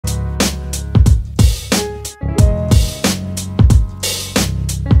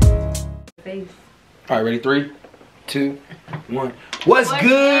face. All right, ready? 3, 2, 1. What's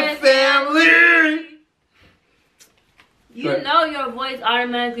good, family? You know your voice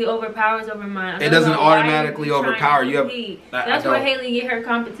automatically overpowers over mine. It doesn't automatically overpower. You have. That's where Haley get her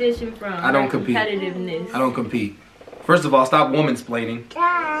competition from. I don't compete. Competitiveness. I don't compete. First of all, stop womansplaining.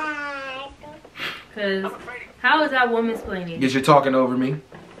 Cause how is that womansplaining? Because you're talking over me.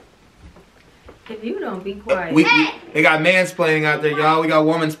 If you don't be quiet. They got mansplaining out there, y'all. We got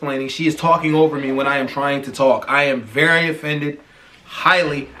womansplaining. She is talking over me when I am trying to talk. I am very offended.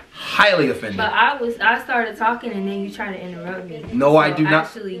 Highly offended. But I started talking and then you tried to interrupt me. No, so I do not.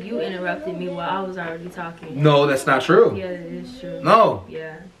 Actually, you interrupted me while I was already talking. No, that's not true. Yeah, it is true. No.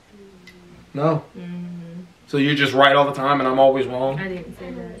 Yeah. No. So you're just right all the time and I'm always wrong? I didn't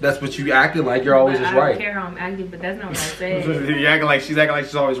say that. That's what you acting like. You're always just right. I don't care how I'm acting, but that's not what I said. You're acting like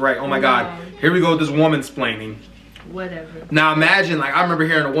she's always right. Oh my God. Here we go with this womansplaining. Whatever. Now imagine, like, I remember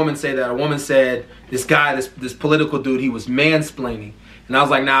hearing a woman say that. A woman said, this guy, this political dude, he was mansplaining. And I was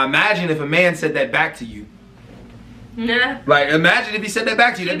like, now imagine if a man said that back to you. Nah. Like, imagine if he said that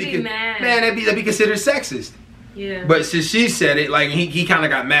back to you. That'd be mad. Man, that'd be considered sexist. Yeah. But since she said it, like, he kind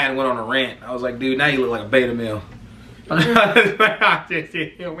of got mad and went on a rant. I was like, dude, now you look like a beta male.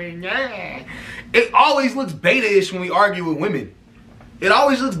 It always looks beta-ish when we argue with women. It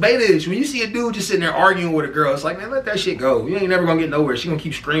always looks beta-ish. When you see a dude just sitting there arguing with a girl, it's like, man, let that shit go. You ain't never gonna get nowhere. She gonna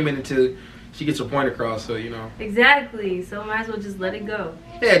keep screaming until she gets her point across, so, you know. Exactly. So might as well just let it go.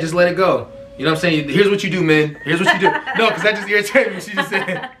 Yeah, just let it go. You know what I'm saying? Here's what you do, man. Here's what you do. No, because that just irritated me. She just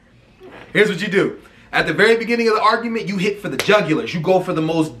said, here's what you do. At the very beginning of the argument, you hit for the jugulars. You go for the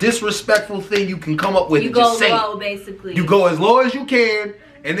most disrespectful thing you can come up with. You and go just say low, it. basically. You go as low as you can,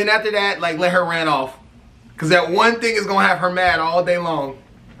 and then after that, like, let her rant off. Because that one thing is going to have her mad all day long.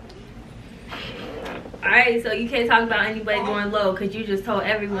 Alright, so you can't talk about anybody going low because you just told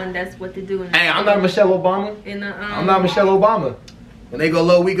everyone that's what to do. Hey, I'm not Michelle Obama. I'm not Michelle Obama. When they go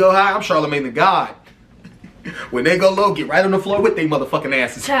low, we go high. I'm Charlemagne the God. When they go low, get right on the floor with they motherfucking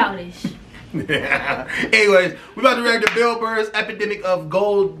asses. Childish. Anyways, we about to react to Bill Burr's Epidemic of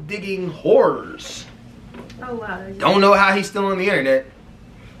Gold Digging Horrors. Oh wow. Don't know how he's still on the internet.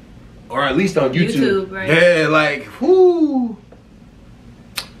 Or at least on YouTube. YouTube, right? Yeah, like, whoo.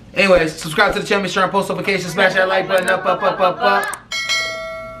 Anyways, subscribe to the channel, make sure I post notifications, smash that like button up.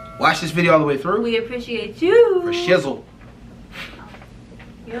 Watch this video all the way through. We appreciate you. For shizzle.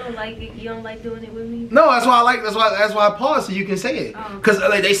 You don't like it? You don't like doing it with me? No, that's why I like. That's why I pause so you can say it. Because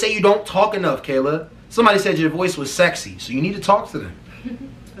like, they say you don't talk enough, Kayla. Somebody said your voice was sexy, so you need to talk to them.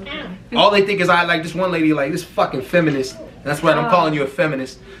 Okay. All they think is I like this one lady, like this fucking feminist. That's why I'm calling you a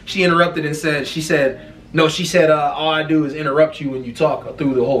feminist. She interrupted and said, all I do is interrupt you when you talk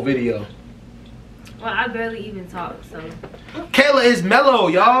through the whole video. Well, I barely even talk, so. Kayla is mellow,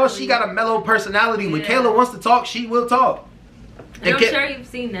 y'all. She got a mellow personality. When Kayla wants to talk, she will talk. And I'm sure you've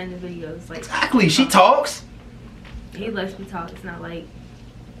seen that in the videos. Like, exactly, she talks. He lets me talk. It's not like,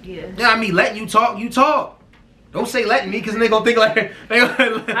 yeah. Yeah, I mean, letting you talk, you talk. Don't say letting me, because then they gonna think like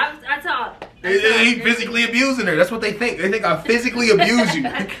I talk. He physically abusing her. That's what they think. They think I physically abuse you.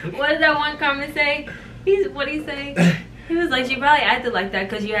 What did that one comment say? What did he say? He was like, she probably acted like that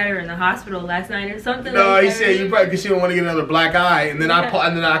because you had her in the hospital last night or something. No, like he said you probably because she don't want to get another black eye. And then I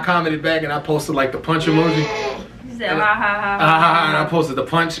commented back and I posted like the punch emoji. He said ha ha ha ha. And I posted the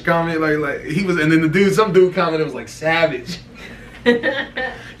punch comment like he was. And then some dude commented was like savage.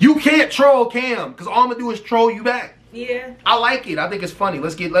 You can't troll Cam because all I'm gonna do is troll you back. Yeah. I like it. I think it's funny.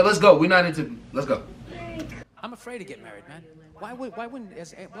 Let's go. We're not into. Let's go. I'm afraid to get married, man. Why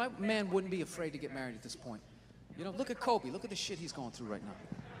man wouldn't be afraid to get married at this point? You know, look at Kobe. Look at the shit he's going through right now.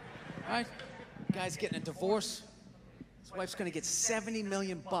 All right? Guy's getting a divorce. His wife's gonna get $70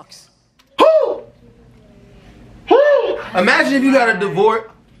 million. Imagine if you got a divorce.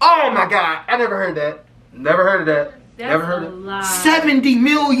 Oh my God! I never heard that. Never heard of that. Never heard of it. $70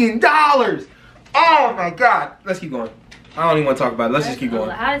 million. Oh my God! Let's keep going. I don't even want to talk about it. Let's just keep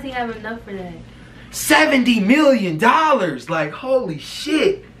going. How does he have enough for that? $70 million. Like, holy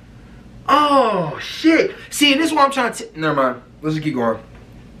shit. Oh shit. See, this is what I'm trying to. Never mind. Let's just keep going.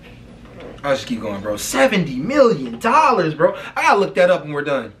 I'll just keep going, bro. $70 million, bro. I gotta look that up when we're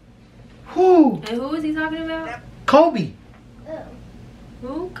done. Who? And who is he talking about? Kobe.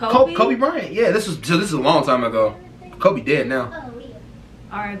 Who? Kobe? Kobe Bryant. Yeah, this is a long time ago. Kobe dead now.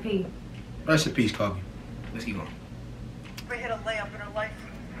 R.I.P. Rest in peace, Kobe. Let's keep going. Ever hit a layup in her life?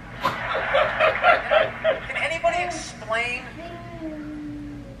 Can anybody explain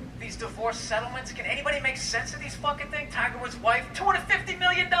these divorce settlements? Can anybody make sense of these fucking things? Tiger Woods' wife, $250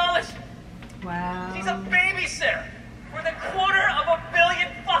 million. Wow. She's a babysitter. We're the $250 million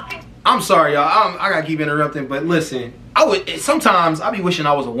fucking. I I'm sorry, y'all. I gotta keep interrupting, but listen, sometimes I be wishing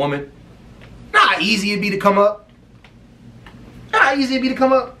I was a woman. Not how easy it'd be to come up. Not how easy it'd be to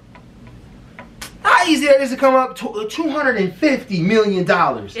come up. How easy it is to come up to $250 million.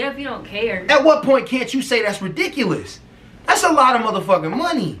 Yeah, if you don't care. At what point can't you say that's ridiculous? That's a lot of motherfucking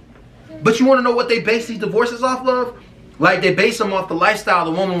money. But you want to know what they base these divorces off of? Like, they base them off the lifestyle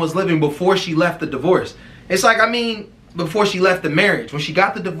the woman was living before she left the divorce. It's like, I mean, before she left the marriage. When she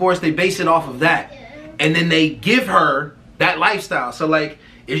got the divorce, they base it off of that. And then they give her that lifestyle. So, like,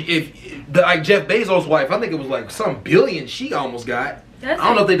 like Jeff Bezos' wife, I think it was like some billion she almost got. I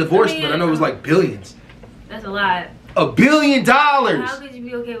don't know if they divorced, but I know it was like billions. That's a lot. $1 billion. How could you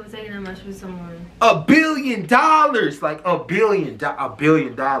be okay with taking that much for someone? $1 billion. Like $1 billion.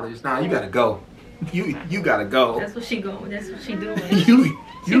 Nah, you gotta go. You gotta go. That's what she going. That's what she doing.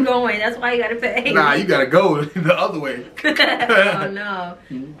 You going. That's why you gotta pay. Nah, you gotta go the other way. Oh no.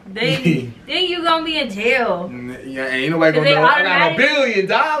 Then you gonna be in jail. Yeah, ain't nobody gonna know. I got $1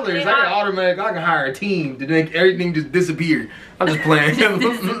 billion. I can hire a team to make everything just disappear. I'm just playing.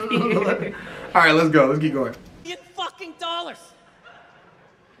 All right, let's go. Let's keep going. Fucking dollars.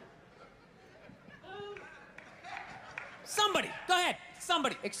 Somebody, go ahead.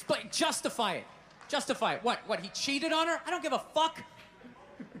 Somebody, explain. Justify it. Justify it. What? He cheated on her? I don't give a fuck.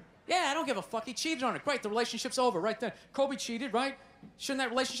 Yeah, I don't give a fuck. He cheated on her. Great, the relationship's over right then. Kobe cheated, right? Shouldn't that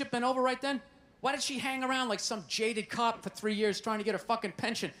relationship been over right then? Why did she hang around like some jaded cop for 3 years trying to get her fucking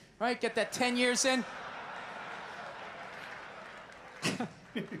pension, right? Get that 10 years in?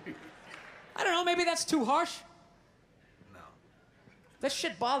 I don't know, maybe that's too harsh. No. That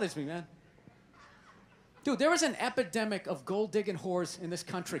shit bothers me, man. Dude, there is an epidemic of gold-digging whores in this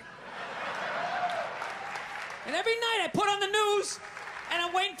country. And every night I put on the news, and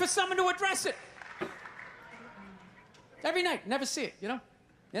I'm waiting for someone to address it. Every night, never see it, you know?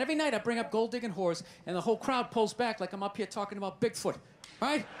 And every night I bring up gold-digging whores, and the whole crowd pulls back like I'm up here talking about Bigfoot,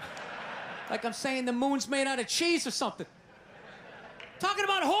 right? Like I'm saying the moon's made out of cheese or something. Talking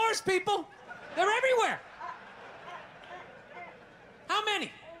about whores, people. They're everywhere. How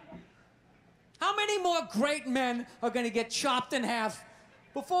many? How many more great men are going to get chopped in half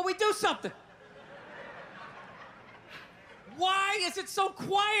before we do something? Why is it so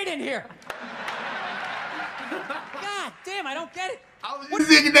quiet in here? God damn, I don't get it. I was just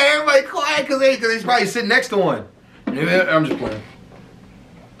thinking that everybody quiet because he's probably sitting next to one. I'm just playing.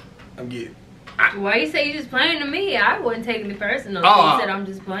 I'm getting. Why you say you just playing to me? I wasn't taking it personal. You said I'm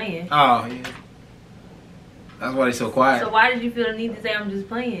just playing. Oh, yeah. That's why they so quiet. So why did you feel the need to say I'm just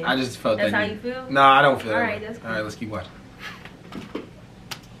playing? I just felt that's that. That's how you feel? No, I don't feel All that. Right, that's cool. All right, let's keep watching.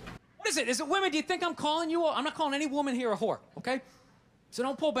 What is it? Is it women? Do you think I'm calling you? I'm not calling any woman here a whore, okay? So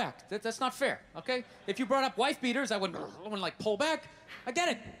don't pull back. That's not fair, okay? If you brought up wife beaters, I wouldn't like pull back. I get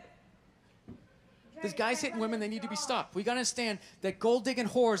it. There's guys hitting women, they need to be stopped. We gotta understand that gold-digging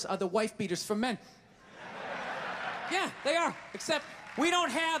whores are the wife beaters for men. Yeah, they are. Except we don't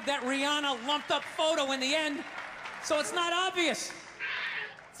have that Rihanna lumped up photo in the end, so it's not obvious.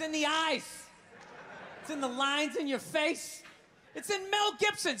 It's in the eyes. It's in the lines in your face. It's in Mel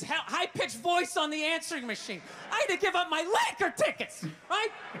Gibson's high-pitched voice on the answering machine. I had to give up my Laker tickets, right?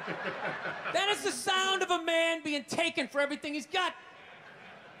 That is the sound of a man being taken for everything he's got.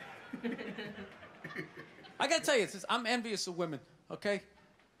 I gotta tell you, I'm envious of women, okay? I'm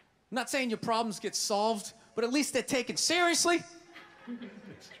not saying your problems get solved, but at least they're taken seriously.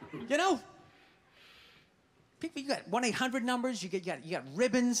 You know? People, you got 1-800 numbers, you got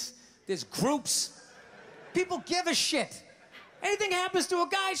ribbons, there's groups. People give a shit. Anything happens to a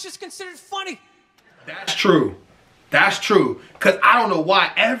guy, it's just considered funny. That's true. That's true. Because I don't know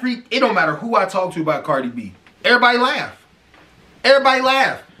why. It don't matter who I talk to about Cardi B. Everybody laugh. Everybody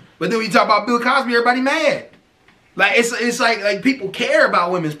laugh. But then when you talk about Bill Cosby, everybody mad. Like, it's like people care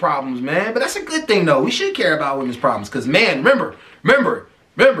about women's problems, man. But that's a good thing, though. We should care about women's problems. Because, man,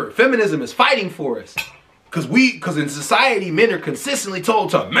 remember, feminism is fighting for us. Because in society, men are consistently told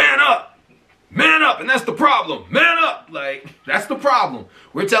to man up. Man up, and that's the problem. Man up. Like, that's the problem.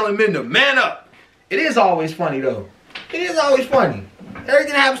 We're telling men to man up. It is always funny, though. It is always funny.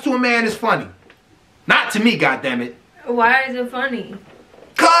 Everything that happens to a man is funny. Not to me, goddammit. Why is it funny?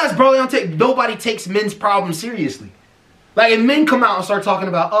 Cause, bro, nobody takes men's problems seriously. Like, if men come out and start talking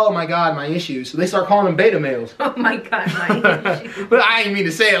about, oh my God, my issues, so they start calling them beta males. Oh my God, my issues. But I ain't mean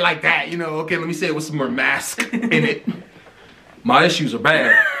to say it like that, you know. Okay, let me say it with some more mask in it. My issues are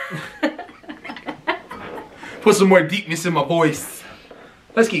bad. Put some more deepness in my voice.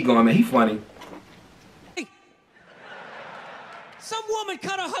 Let's keep going, man. He funny. Some woman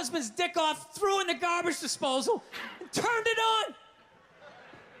cut her husband's dick off, threw in the garbage disposal, and turned it on.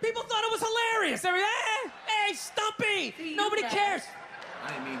 People thought it was hilarious. They were, hey, Stumpy! See, Nobody cares. I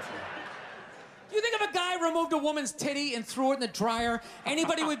didn't mean to. Do you think if a guy removed a woman's titty and threw it in the dryer,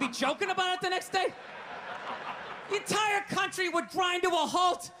 anybody would be joking about it the next day? The entire country would grind to a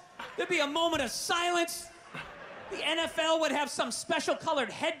halt. There'd be a moment of silence. The NFL would have some special colored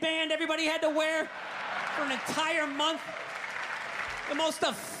headband everybody had to wear for an entire month. The most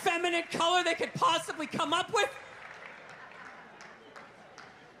effeminate color they could possibly come up with.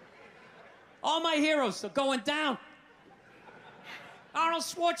 All my heroes are going down. Arnold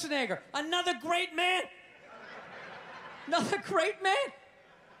Schwarzenegger, another great man. Another great man.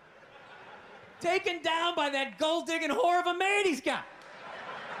 Taken down by that gold-digging whore of a maid he's got.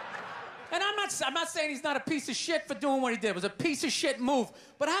 And I'm not saying he's not a piece of shit for doing what he did. It was a piece of shit move.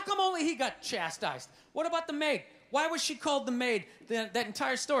 But how come only he got chastised? What about the maid? Why was she called the maid that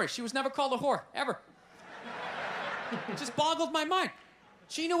entire story? She was never called a whore, ever. It just boggled my mind.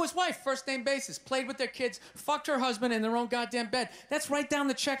 She knew his wife, first name basis, played with their kids, fucked her husband in their own goddamn bed. That's right down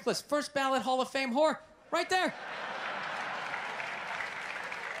the checklist. First ballot Hall of Fame whore. Right there.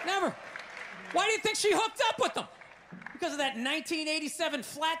 Never. Why do you think she hooked up with him? Because of that 1987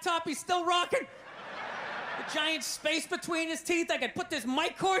 flat top he's still rocking? The giant space between his teeth I could put this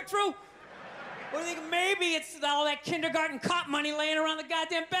mic cord through? Or do you think maybe it's all that kindergarten cop money laying around the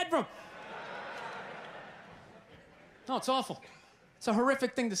goddamn bedroom? No, it's awful. It's a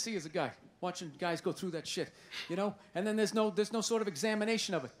horrific thing to see as a guy, watching guys go through that shit, you know? And then there's no sort of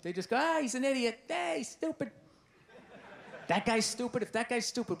examination of it. They just go, he's an idiot. Hey, he's stupid. That guy's stupid. If that guy's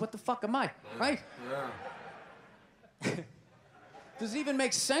stupid, what the fuck am I, right? Yeah. Does it even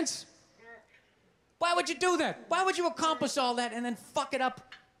make sense? Why would you do that? Why would you accomplish all that and then fuck it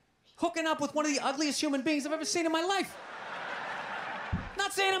up, hooking up with one of the ugliest human beings I've ever seen in my life?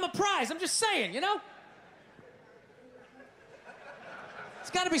 Not saying I'm a prize, I'm just saying, you know? It's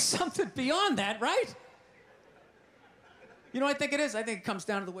got to be something beyond that, right? You know what I think it is? I think it comes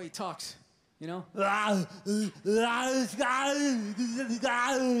down to the way he talks. You know? That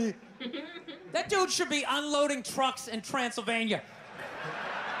dude should be unloading trucks in Transylvania.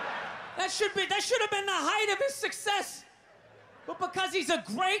 That should have been the height of his success. But because he's a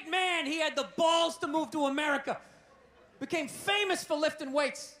great man, he had the balls to move to America. Became famous for lifting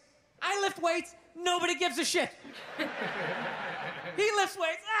weights. I lift weights, nobody gives a shit. He lifts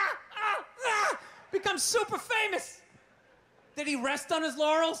weights, becomes super famous. Did he rest on his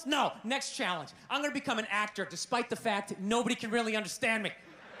laurels? No. Next challenge. I'm gonna become an actor despite the fact nobody can really understand me.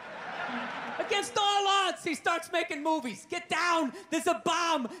 Against all odds, he starts making movies. Get down, there's a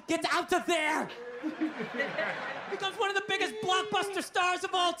bomb, get out of there. Becomes one of the biggest blockbuster stars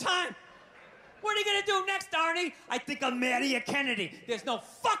of all time. What are you gonna do next, Arnie? I think I'll marry a Kennedy. There's no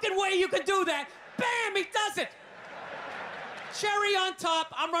fucking way you can do that. Bam, he does it. Cherry on top,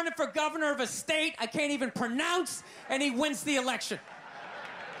 I'm running for governor of a state I can't even pronounce, and he wins the election.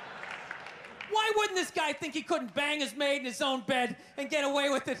 Why wouldn't this guy think he couldn't bang his maid in his own bed and get away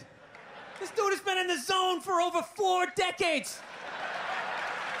with it? This dude has been in the zone for over 4 decades.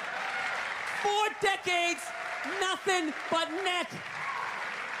 4 decades, nothing but net.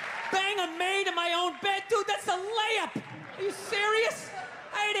 Bang a maid in my own bed? Dude, that's a layup. Are you serious?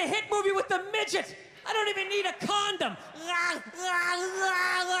 I had a hit movie with the midget. I don't even need a condom.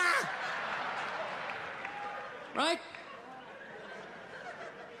 Right?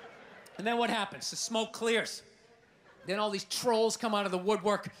 And then what happens? The smoke clears. Then all these trolls come out of the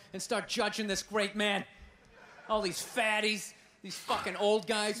woodwork and start judging this great man. All these fatties, these fucking old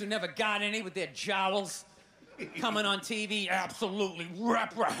guys who never got any with their jowls coming on TV. Absolutely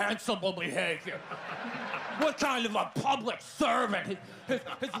reprehensible behavior. What kind of a public servant? His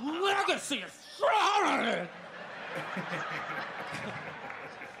legacy is shrouded.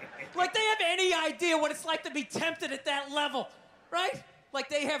 Like they have any idea what it's like to be tempted at that level, right? Like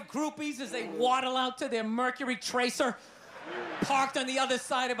they have groupies as they waddle out to their Mercury Tracer parked on the other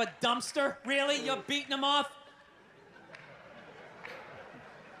side of a dumpster. Really? You're beating them off?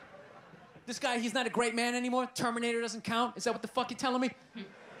 This guy, he's not a great man anymore? Terminator doesn't count? Is that what the fuck you're telling me?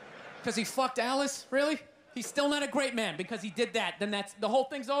 Because he fucked Alice? Really? He's still not a great man because he did that. Then that's the whole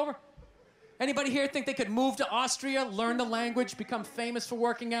thing's over? Anybody here think they could move to Austria, learn the language, become famous for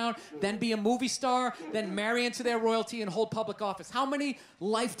working out, then be a movie star, then marry into their royalty and hold public office? How many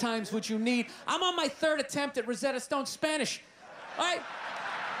lifetimes would you need? I'm on my 3rd attempt at Rosetta Stone Spanish. All right?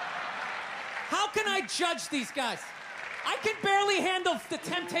 How can I judge these guys? I can barely handle the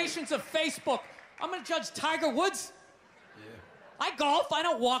temptations of Facebook. I'm gonna judge Tiger Woods? Yeah. I golf. I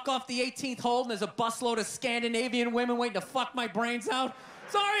don't walk off the 18th hole and there's a busload of Scandinavian women waiting to fuck my brains out.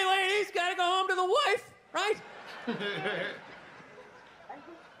 Sorry, ladies, gotta go home to the wife, right?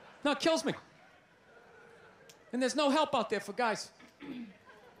 No, it kills me. And there's no help out there for guys.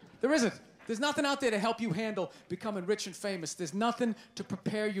 There isn't. There's nothing out there to help you handle becoming rich and famous. There's nothing to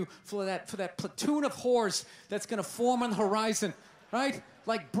prepare you for that platoon of whores that's gonna form on the horizon, right?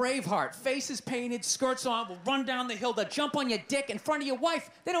 Like Braveheart, faces painted, skirts on, will run down the hill, they'll jump on your dick in front of your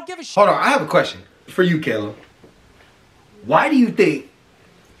wife. They don't give a shit. Hold on, I have a question for you, Kayla. Why do you think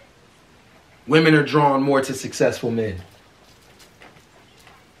women are drawn more to successful men?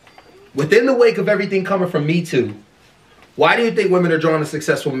 Within the wake of everything coming from Me Too, why do you think women are drawn to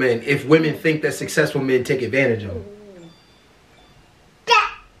successful men if women think that successful men take advantage of them?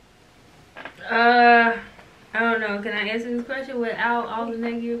 I don't know. Can I answer this question without all the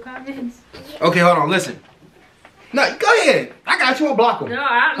negative comments? Okay, hold on, listen. No, go ahead. I got you. I'll block them.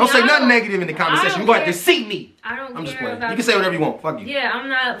 No, don't say nothing negative in the comment section. You're going to see me. I don't I'm just care playing. about You can say whatever you want. Fuck you. Yeah, I'm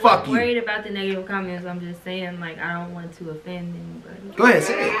not Fuck you. worried about the negative comments. I'm just saying, like, I don't want to offend anybody. Go ahead,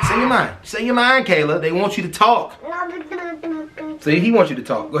 say it. Say your mind. Say your mind, Kayla. They want you to talk. See, he wants you to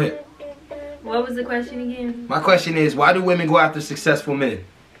talk. Go ahead. What was the question again? My question is, why do women go after successful men?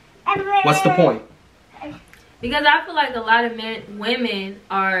 What's the point? Because I feel like a lot of women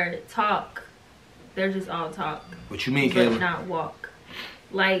are talk. They're just all talk. What you mean, but Kayla? not walk.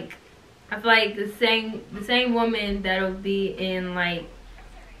 Like, I feel like the same woman that'll be in like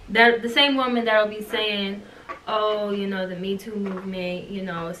the same woman that'll be saying, oh, you know, the Me Too movement, you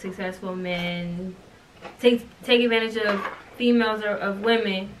know, successful men take advantage of females or of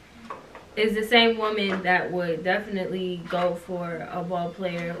women, is the same woman that would definitely go for a ball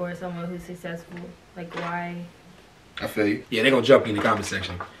player or someone who's successful. Like, why? I feel you. Yeah, they're going to jump in the comment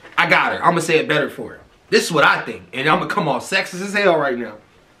section. I got her. I'm going to say it better for her. This is what I think. And I'm going to come off sexist as hell right now.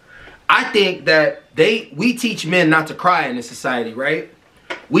 I think that we teach men not to cry in this society, right?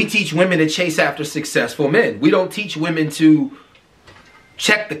 We teach women to chase after successful men. We don't teach women to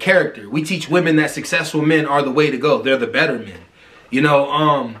check the character. We teach women that successful men are the way to go. They're the better men. You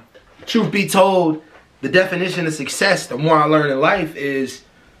know, truth be told, the definition of success, the more I learn in life, is,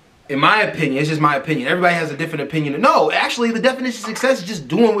 in my opinion, it's just my opinion. Everybody has a different opinion. No, actually, the definition of success is just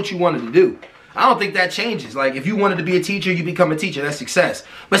doing what you wanted to do. I don't think that changes. Like, if you wanted to be a teacher, you become a teacher. That's success.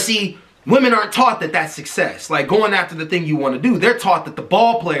 But see, women aren't taught that that's success. Like, going after the thing you want to do. They're taught that the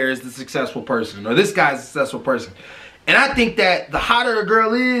ball player is the successful person, or this guy's a successful person. And I think that the hotter a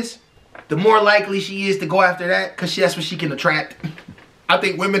girl is, the more likely she is to go after that, because that's what she can attract. I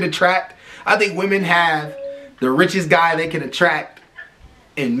think women attract. I think women have the richest guy they can attract.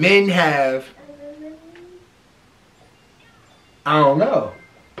 And men have, I don't know.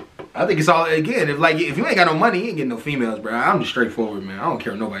 I think it's all, again, if you ain't got no money, you ain't getting no females, bro. I'm just straightforward, man. I don't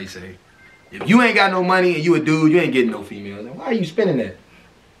care what nobody say. If you ain't got no money and you a dude, you ain't getting no females. Why are you spending that?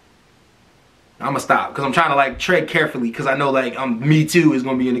 I'm gonna stop because I'm trying to like tread carefully because I know like Me Too is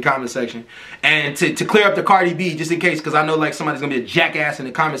gonna be in the comment section, and to clear up the Cardi B just in case, because I know like somebody's gonna be a jackass in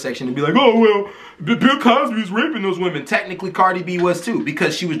the comment section and be like, oh well, Bill Cosby's raping those women. Technically Cardi B was too,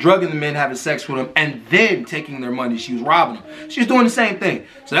 because she was drugging the men, having sex with them, and then taking their money. She was robbing them. She was doing the same thing.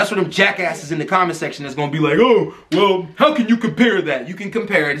 So that's what them jackasses in the comment section is gonna be like, oh well, how can you compare that? You can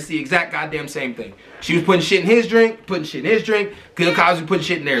compare it. It's the exact goddamn same thing. She was putting shit in his drink, putting shit in his drink. Bill Cosby putting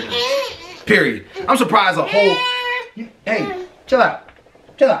shit in their drink. Period. I'm surprised a whole... Hey, chill out.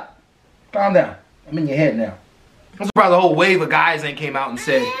 Chill out. Calm down. I'm in your head now. I'm surprised a whole wave of guys ain't came out and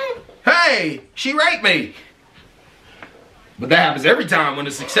said, hey, she raped me. But that happens every time when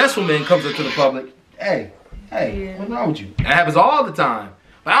a successful man comes up to the public. Hey, what's wrong with you? That happens all the time.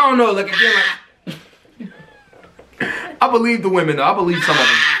 But I don't know, like again, like... I believe the women though. I believe some of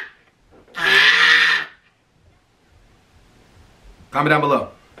them. Comment down below.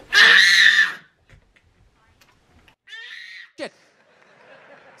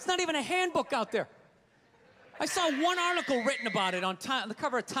 It's not even a handbook out there. I saw one article written about it on the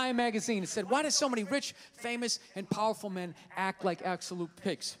cover of Time magazine. It said, why do so many rich, famous, and powerful men act like absolute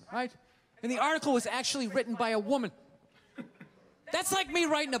pigs, right? And the article was actually written by a woman. That's like me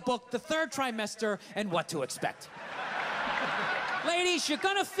writing a book, The Third Trimester and What to Expect. Ladies, you're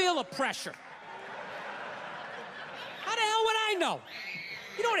gonna feel a pressure. How the hell would I know?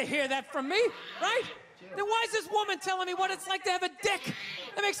 You don't want to hear that from me, right? Then why is this woman telling me what it's like to have a dick?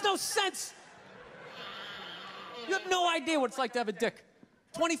 That makes no sense. You have no idea what it's like to have a dick.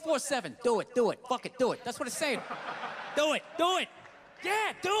 24/7. Do it, do it, fuck it, do it. That's what it's saying. Do it, do it.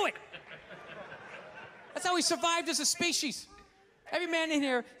 Yeah, do it. That's how we survived as a species. Every man in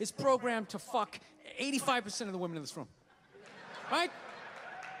here is programmed to fuck 85% of the women in this room. Right?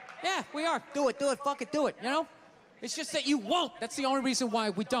 Yeah, we are. Do it, fuck it, do it, you know? It's just that you won't. That's the only reason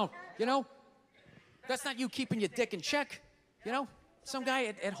why we don't, you know? That's not you keeping your dick in check, you know? Some guy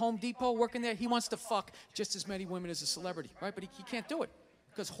at Home Depot working there, he wants to fuck just as many women as a celebrity, right? But he can't do it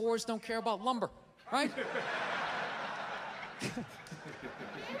because whores don't care about lumber, right?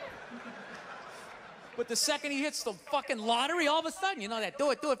 But the second he hits the fucking lottery, all of a sudden, you know, that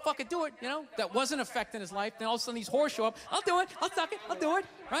do it, fucking do it, you know, that wasn't affecting his life. Then all of a sudden these whores show up. I'll do it. I'll suck it. I'll do it,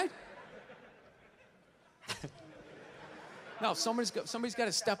 right? No, somebody's got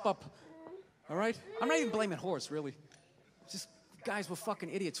to step up, all right? I'm not even blaming whores, really. Just, guys, we're fucking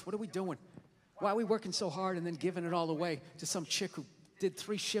idiots. What are we doing? Why are we working so hard and then giving it all away to some chick who did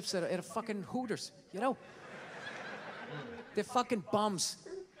 3 shifts at a fucking Hooters, you know? They're fucking bums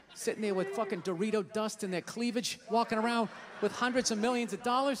sitting there with fucking Dorito dust in their cleavage, walking around with hundreds of millions of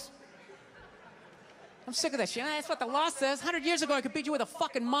dollars. I'm sick of that shit. That's what the law says. 100 years ago, I could beat you with a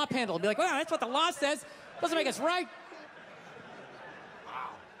fucking mop handle and be like, well, that's what the law says. Doesn't make us right.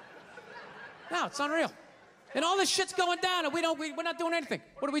 No, it's unreal. And all this shit's going down, and we're not doing anything.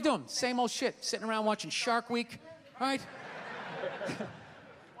 What are we doing? Same old shit. Sitting around watching Shark Week, right?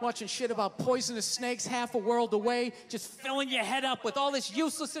 Watching shit about poisonous snakes half a world away, just filling your head up with all this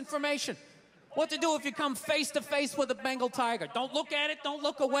useless information. What to do if you come face to face with a Bengal tiger? Don't look at it, don't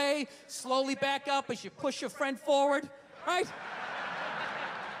look away. Slowly back up as you push your friend forward, right?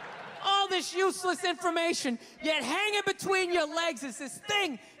 All this useless information, yet hanging between your legs is this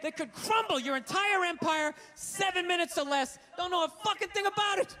thing that could crumble your entire empire 7 minutes or less. Don't know a fucking thing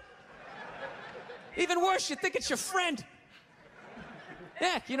about it. Even worse, you think it's your friend.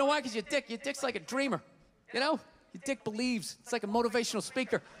 Yeah, you know why? Because your dick's like a dreamer. You know? Your dick believes. It's like a motivational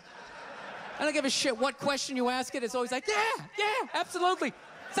speaker. I don't give a shit what question you ask it. It's always like, yeah, absolutely.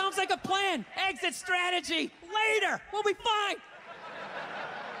 Sounds like a plan. Exit strategy. Later. We'll be fine.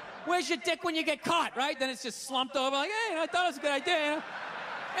 Where's your dick when you get caught, right? Then it's just slumped over like, hey, I thought it was a good idea, you know?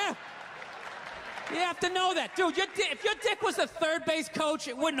 Yeah. You have to know that. Dude, if your dick was a third base coach,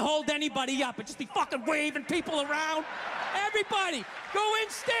 it wouldn't hold anybody up. It'd just be fucking waving people around. Everybody, go in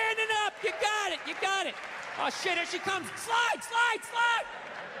standing up. You got it. Oh, shit, here she comes. Slide.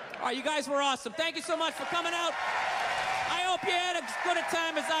 All right, you guys were awesome. Thank you so much for coming out. I hope you had as good a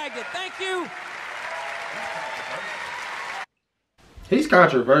time as I did. Thank you. He's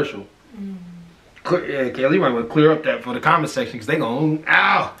controversial. Yeah, Kelly, you might want to clear up that for the comment section because they going,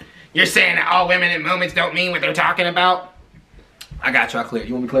 oh, you're saying that all women in moments don't mean what they're talking about? I got you. I clear.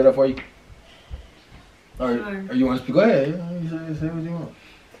 You want me to clear that for you? Or you want to speak? Go ahead. Say what you want.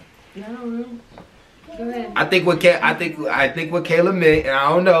 No. Go ahead. I think what Kayla meant, and I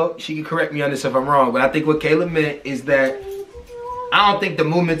don't know, she can correct me on this if I'm wrong, but I think what Kayla meant is that I don't think the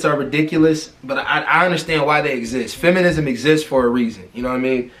movements are ridiculous, but I understand why they exist. Feminism exists for a reason. You know what I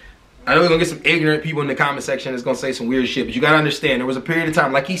mean? I know we're going to get some ignorant people in the comment section that's going to say some weird shit, but you got to understand, there was a period of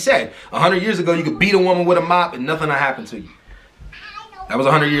time, like he said, 100 years ago, you could beat a woman with a mop and nothing will happen to you. That was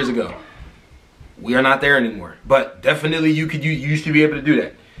 100 years ago. We are not there anymore. But definitely you used to be able to do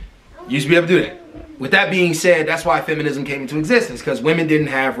that. With that being said, that's why feminism came into existence, because women didn't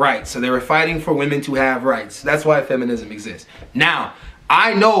have rights. So they were fighting for women to have rights. That's why feminism exists. Now,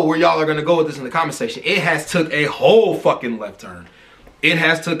 I know where y'all are going to go with this in the comment section. It has took a whole fucking left turn. It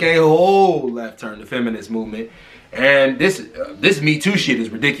has took a whole left turn, the feminist movement. And this Me Too shit is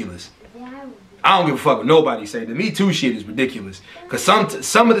ridiculous. I don't give a fuck what nobody say. The Me Too shit is ridiculous. Because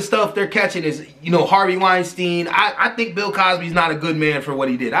some of the stuff they're catching is, you know, Harvey Weinstein. I think Bill Cosby's not a good man for what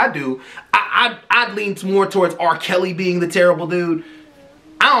he did. I do. I'd lean more towards R. Kelly being the terrible dude.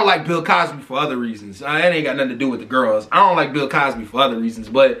 I don't like Bill Cosby for other reasons. That ain't got nothing to do with the girls. I don't like Bill Cosby for other reasons.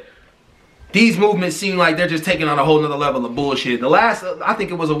 But these movements seem like they're just taking on a whole nother level of bullshit. The last, I think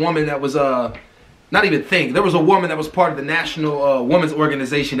it was a woman that was, there was a woman that was part of the National Women's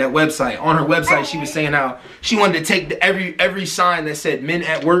Organization, that website. On her website, she was saying how she wanted to take every sign that said men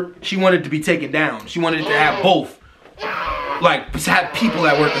at work, she wanted to be taken down. She wanted it to have both. Like, to have people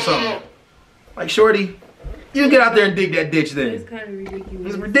at work or something. Like, shorty, you get out there and dig that ditch then. It's kind of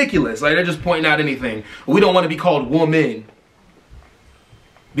ridiculous. It's ridiculous. Like, they're just pointing out anything. We don't want to be called woman.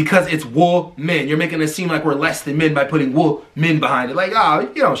 Because it's woman. You're making it seem like we're less than men by putting woman behind it. Like, oh,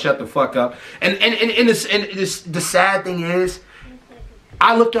 you don't shut the fuck up. And the sad thing is,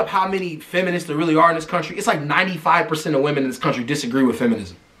 I looked up how many feminists there really are in this country. It's like 95% of women in this country disagree with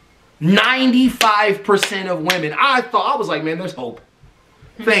feminism. 95% of women. I was like, man, there's hope.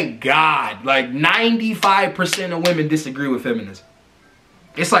 Thank God. Like 95% of women disagree with feminism.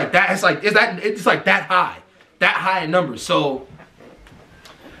 It's like that. It's like that high. That high in numbers. So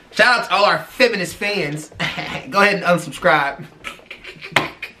shout out to all our feminist fans. Go ahead and unsubscribe.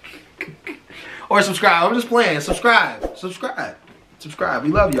 Or subscribe. I'm just playing. Subscribe. We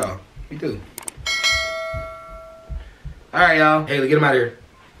love y'all. We do. Alright, y'all. Haley, get him out of here.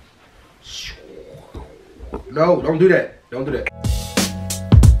 No, don't do that. Don't do that.